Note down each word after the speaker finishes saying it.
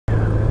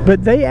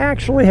but they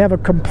actually have a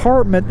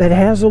compartment that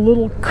has a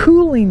little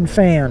cooling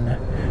fan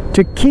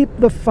to keep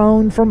the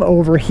phone from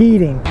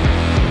overheating.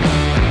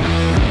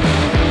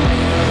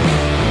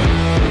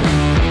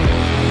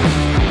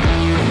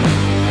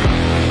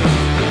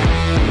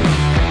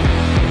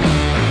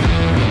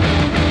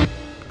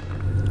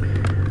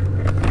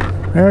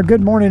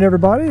 Good morning,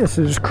 everybody. This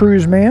is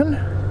Cruiseman.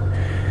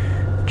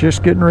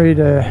 Just getting ready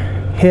to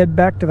head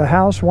back to the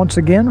house once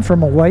again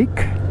from a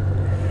wake.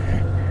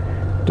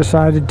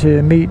 Decided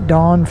to meet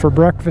Dawn for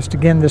breakfast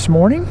again this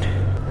morning.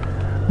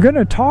 I'm going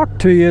to talk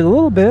to you a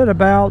little bit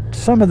about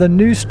some of the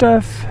new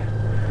stuff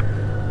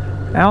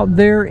out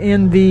there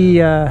in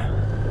the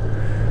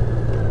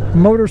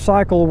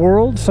motorcycle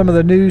world, some of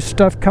the new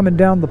stuff coming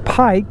down the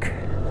pike.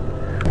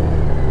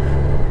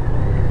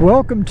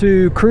 Welcome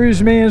to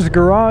Cruiseman's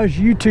Garage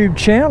YouTube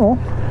channel.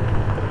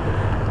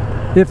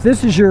 If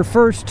this is your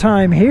first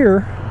time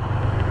here,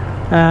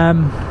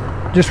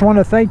 just want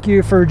to thank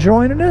you for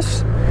joining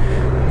us.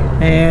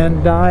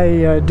 And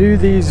I do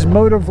these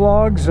moto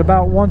vlogs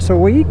about once a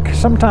week,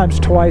 sometimes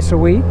twice a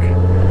week,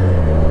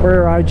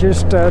 where I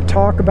just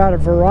talk about a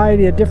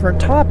variety of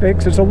different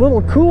topics. It's a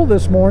little cool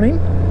this morning.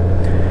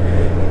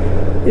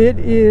 It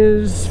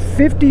is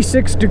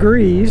 56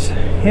 degrees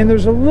and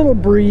there's a little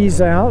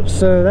breeze out,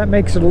 so that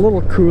makes it a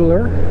little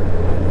cooler.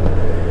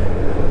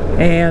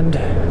 And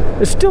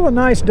it's still a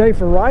nice day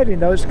for riding,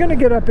 though. It's going to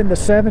get up in the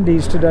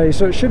 70s today,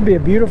 so it should be a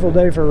beautiful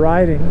day for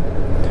riding.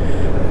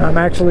 I'm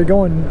actually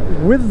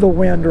going with the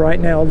wind right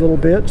now a little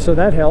bit, so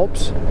that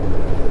helps.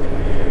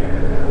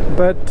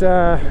 But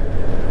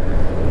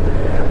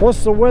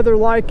what's the weather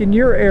like in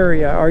your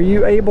area? Are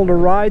you able to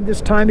ride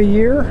this time of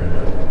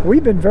year?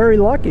 We've been very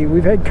lucky.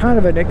 We've had kind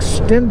of an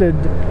extended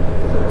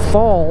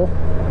fall,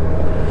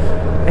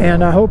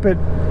 and I hope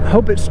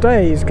it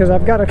stays, because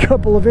I've got a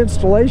couple of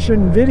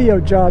installation video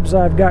jobs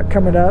I've got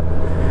coming up,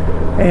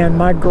 and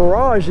my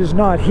garage is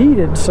not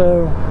heated,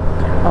 so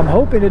I'm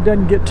hoping it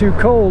doesn't get too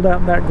cold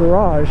out in that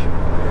garage.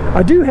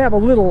 I do have a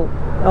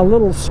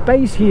little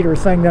space heater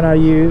thing that I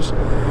use,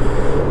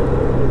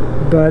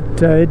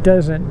 but it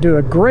doesn't do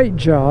a great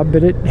job,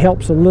 but it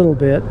helps a little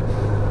bit.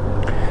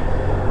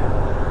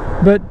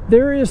 But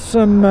there is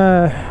some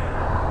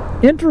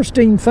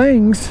interesting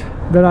things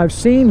that I've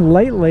seen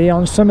lately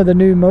on some of the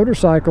new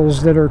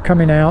motorcycles that are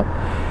coming out,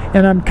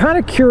 and I'm kind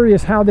of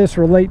curious how this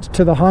relates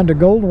to the Honda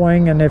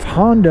Goldwing, and if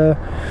Honda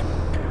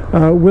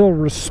will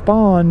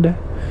respond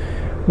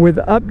with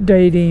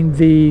updating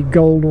the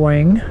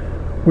Goldwing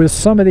with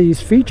some of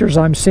these features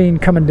I'm seeing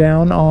coming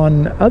down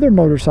on other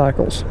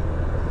motorcycles.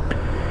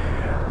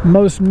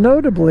 Most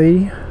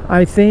notably,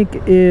 I think,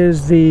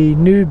 is the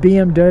new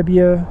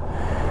BMW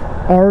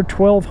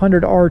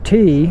R1200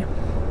 RT,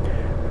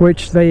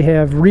 which they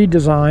have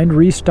redesigned,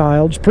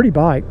 restyled. It's a pretty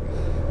bike.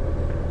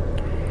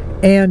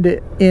 And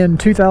in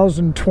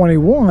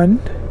 2021,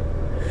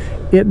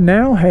 it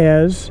now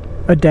has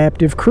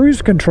adaptive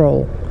cruise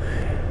control.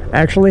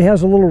 Actually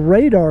has a little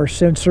radar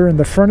sensor in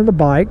the front of the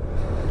bike.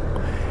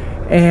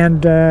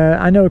 And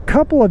I know a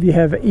couple of you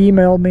have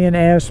emailed me and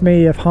asked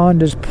me if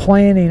Honda's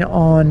planning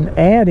on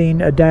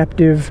adding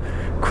adaptive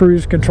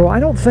cruise control. I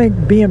don't think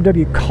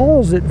BMW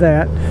calls it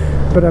that,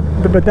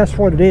 but that's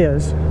what it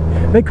is.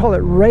 They call it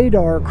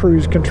radar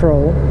cruise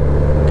control.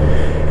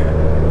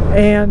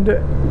 And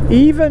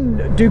even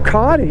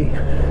Ducati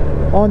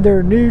on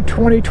their new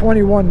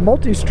 2021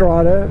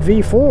 Multistrada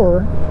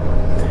V4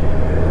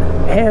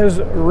 has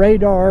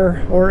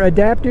radar or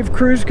adaptive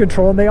cruise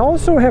control, and they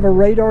also have a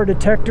radar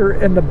detector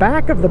in the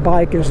back of the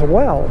bike as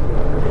well.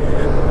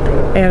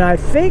 And I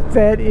think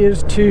that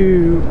is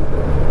to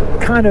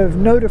kind of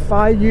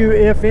notify you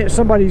if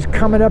somebody's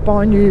coming up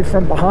on you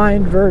from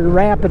behind very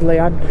rapidly.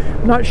 I'm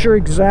not sure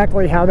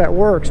exactly how that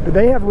works, but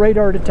they have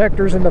radar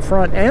detectors in the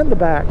front and the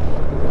back.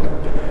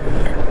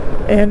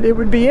 And it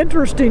would be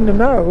interesting to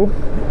know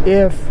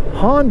if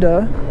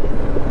Honda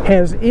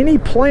has any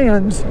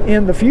plans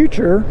in the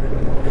future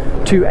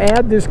to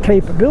add this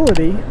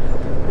capability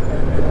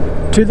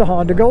to the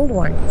Honda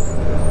Goldwing.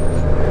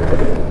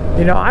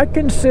 You know, I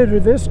consider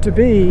this to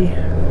be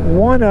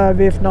one of,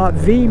 if not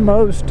the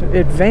most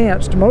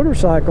advanced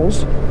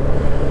motorcycles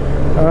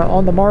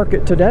on the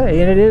market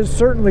today, and it is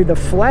certainly the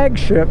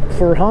flagship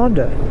for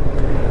Honda.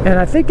 And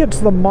I think it's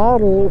the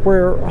model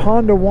where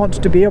Honda wants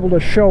to be able to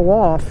show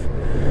off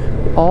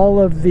all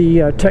of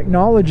the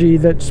technology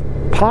that's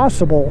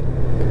possible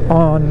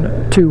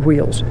on two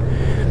wheels.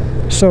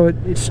 So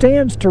it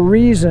stands to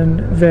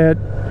reason that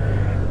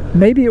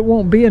maybe it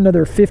won't be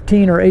another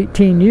 15 or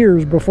 18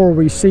 years before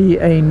we see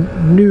a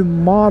new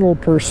model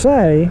per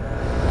se,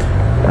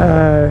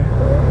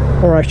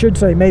 or I should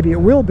say maybe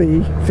it will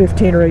be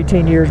 15 or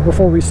 18 years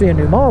before we see a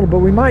new model, but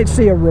we might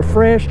see a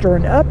refreshed or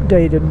an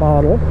updated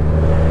model,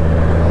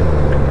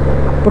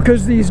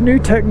 because these new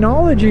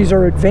technologies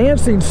are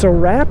advancing so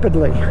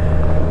rapidly.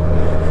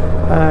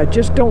 I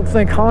just don't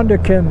think Honda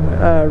can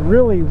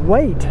really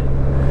wait.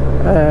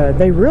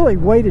 They really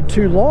waited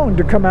too long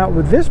to come out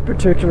with this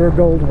particular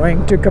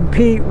Goldwing to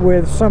compete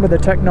with some of the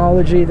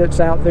technology that's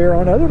out there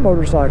on other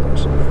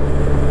motorcycles.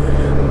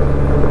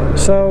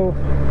 So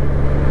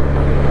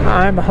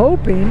I'm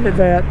hoping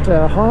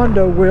that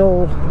Honda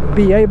will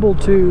be able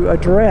to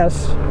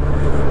address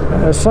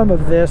some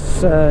of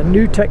this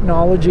new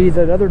technology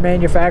that other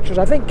manufacturers,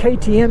 I think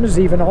KTM is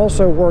even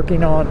also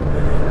working on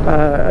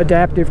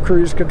adaptive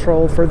cruise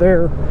control for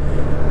their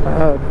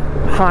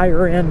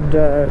higher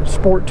end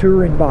sport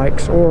touring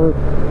bikes, or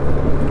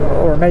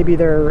maybe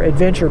their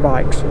adventure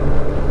bikes.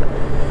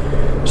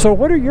 So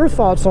what are your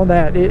thoughts on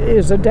that?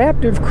 Is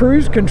adaptive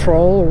cruise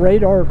control,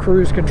 radar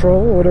cruise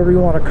control, whatever you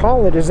want to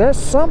call it, is that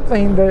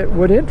something that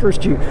would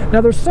interest you?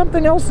 Now there's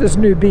something else this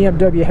new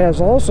BMW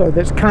has also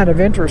that's kind of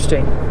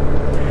interesting.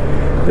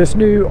 This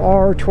new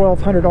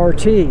R1200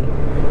 RT.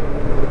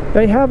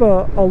 They have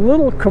a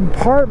little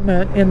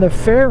compartment in the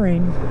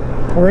fairing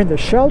or in the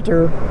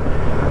shelter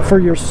for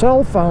your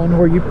cell phone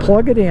where you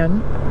plug it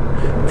in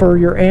for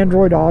your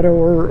Android Auto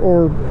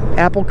or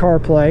Apple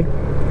CarPlay,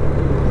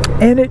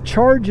 and it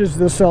charges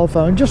the cell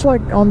phone just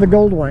like on the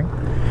Goldwing.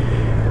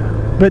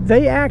 But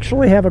they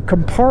actually have a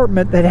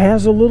compartment that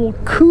has a little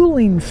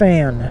cooling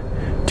fan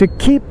to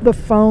keep the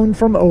phone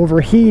from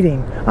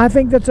overheating. I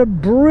think that's a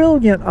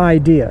brilliant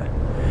idea.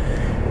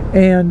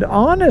 And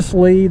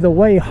honestly, the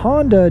way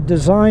Honda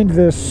designed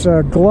this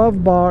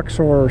glove box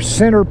or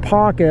center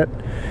pocket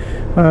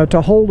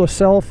to hold a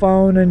cell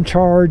phone and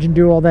charge and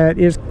do all that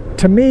is,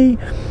 to me,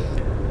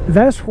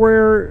 that's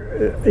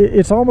where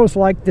it's almost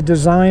like the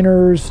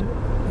designers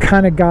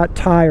kind of got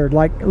tired.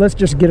 Like, let's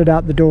just get it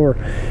out the door.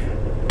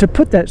 To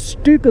put that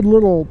stupid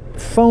little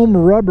foam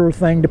rubber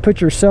thing to put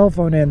your cell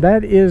phone in,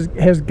 that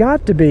has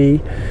got to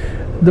be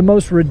the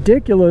most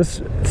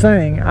ridiculous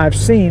thing I've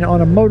seen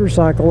on a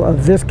motorcycle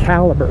of this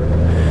caliber.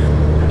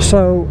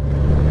 So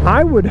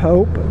I would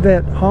hope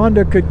that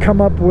Honda could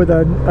come up with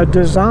a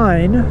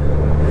design,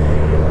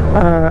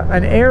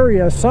 an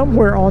area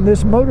somewhere on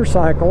this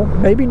motorcycle,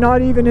 maybe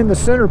not even in the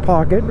center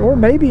pocket, or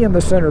maybe in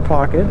the center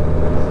pocket,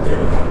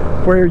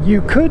 where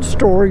you could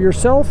store your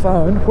cell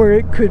phone, where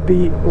it could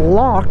be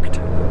locked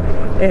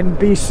and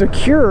be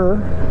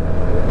secure,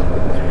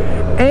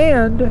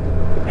 and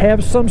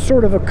have some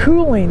sort of a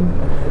cooling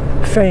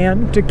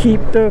fan to keep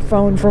the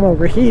phone from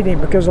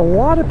overheating, because a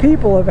lot of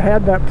people have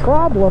had that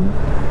problem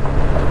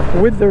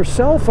with their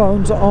cell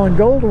phones on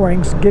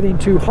Goldwings getting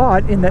too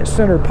hot in that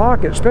center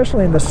pocket,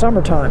 especially in the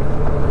summertime.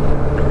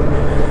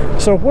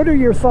 So what are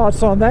your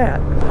thoughts on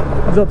that?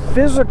 The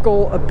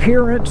physical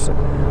appearance,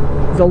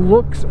 the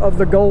looks of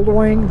the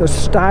Goldwing, the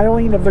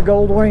styling of the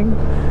Goldwing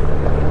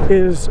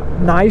is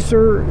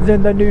nicer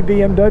than the new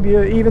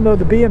BMW, even though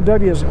the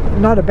BMW is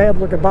not a bad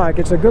looking bike,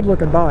 it's a good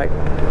looking bike.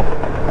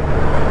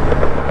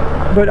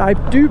 But I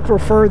do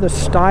prefer the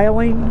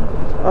styling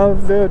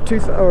of the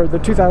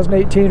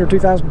 2018 or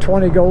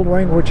 2020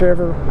 Goldwing,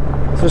 whichever.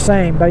 It's the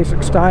same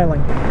basic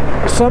styling.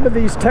 Some of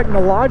these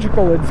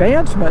technological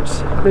advancements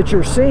that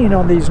you're seeing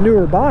on these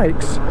newer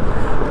bikes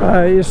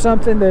is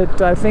something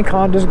that I think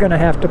Honda's going to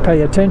have to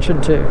pay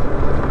attention to.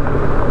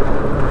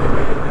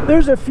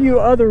 There's a few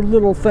other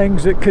little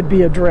things that could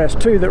be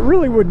addressed too that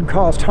really wouldn't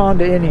cost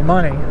Honda any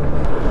money.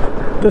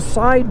 The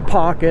side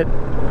pocket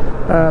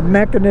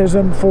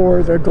mechanism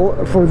for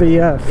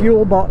the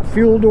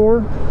fuel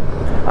door,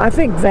 I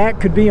think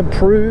that could be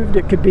improved.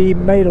 It could be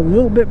made a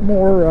little bit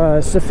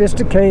more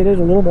sophisticated,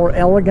 a little more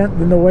elegant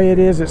than the way it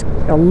is. It's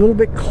a little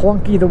bit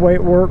clunky the way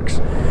it works.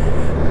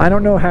 I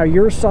don't know how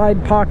your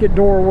side pocket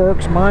door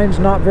works. Mine's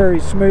not very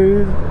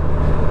smooth.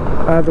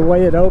 The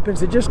way it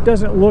opens, it just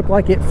doesn't look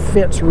like it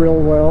fits real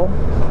well.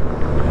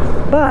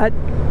 But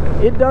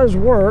it does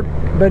work,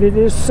 but it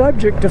is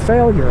subject to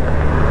failure.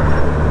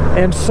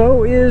 And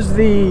so is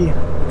the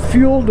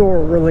fuel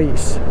door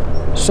release,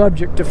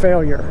 subject to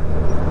failure.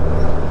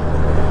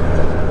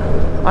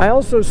 I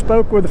also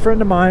spoke with a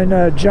friend of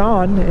mine,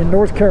 John, in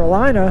North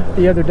Carolina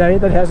the other day,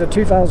 that has a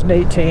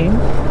 2018.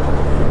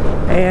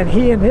 And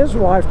he and his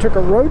wife took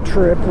a road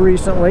trip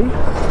recently,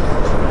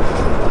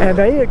 and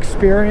they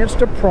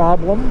experienced a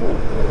problem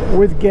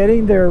with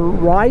getting their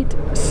right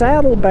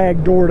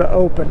saddlebag door to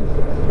open.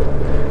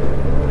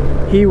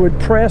 He would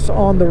press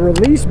on the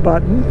release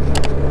button,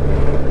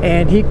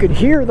 and he could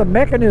hear the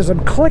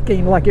mechanism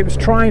clicking like it was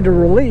trying to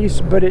release,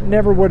 but it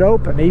never would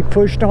open. He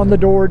pushed on the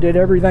door, did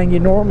everything he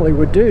normally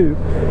would do,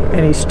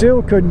 and he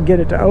still couldn't get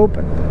it to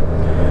open.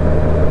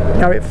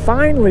 Now, it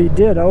finally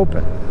did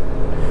open,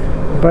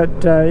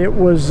 but it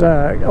was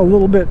a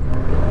little bit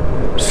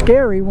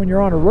scary when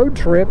you're on a road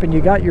trip and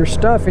you got your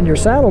stuff in your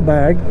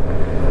saddlebag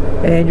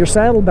and your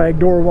saddlebag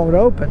door won't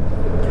open.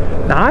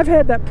 Now, I've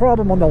had that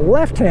problem on the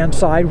left-hand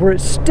side where it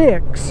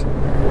sticks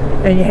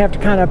and you have to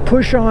kind of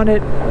push on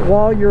it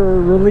while you're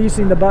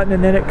releasing the button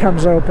and then it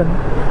comes open.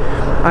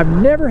 I've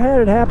never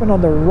had it happen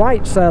on the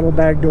right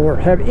saddlebag door.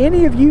 Have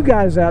any of you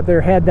guys out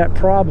there had that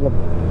problem?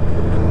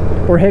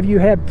 Or have you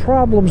had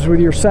problems with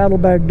your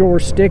saddlebag door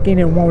sticking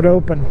and won't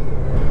open?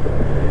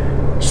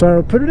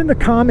 So put it in the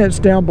comments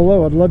down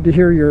below. I'd love to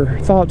hear your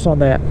thoughts on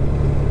that.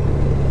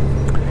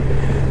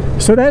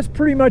 So that's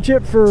pretty much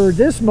it for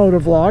this moto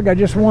vlog. I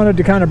just wanted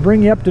to kind of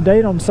bring you up to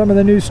date on some of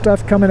the new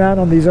stuff coming out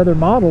on these other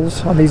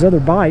models, on these other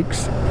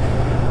bikes.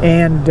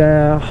 And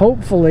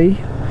hopefully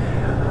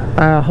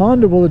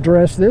Honda will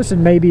address this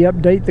and maybe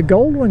update the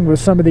Goldwing with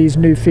some of these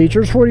new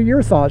features. What are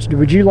your thoughts?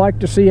 Would you like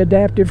to see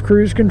adaptive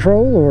cruise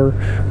control or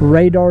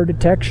radar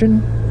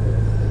detection?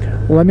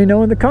 Let me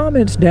know in the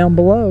comments down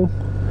below.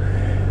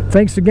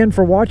 Thanks again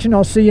for watching.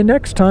 I'll see you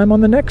next time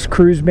on the next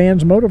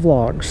Cruiseman's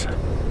Motovlogs.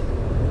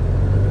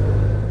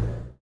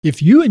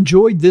 If you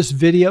enjoyed this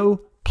video,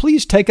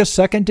 please take a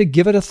second to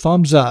give it a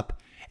thumbs up.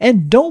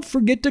 And don't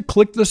forget to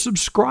click the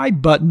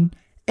subscribe button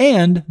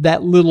and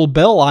that little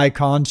bell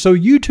icon so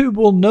YouTube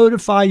will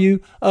notify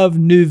you of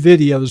new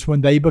videos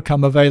when they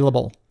become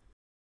available.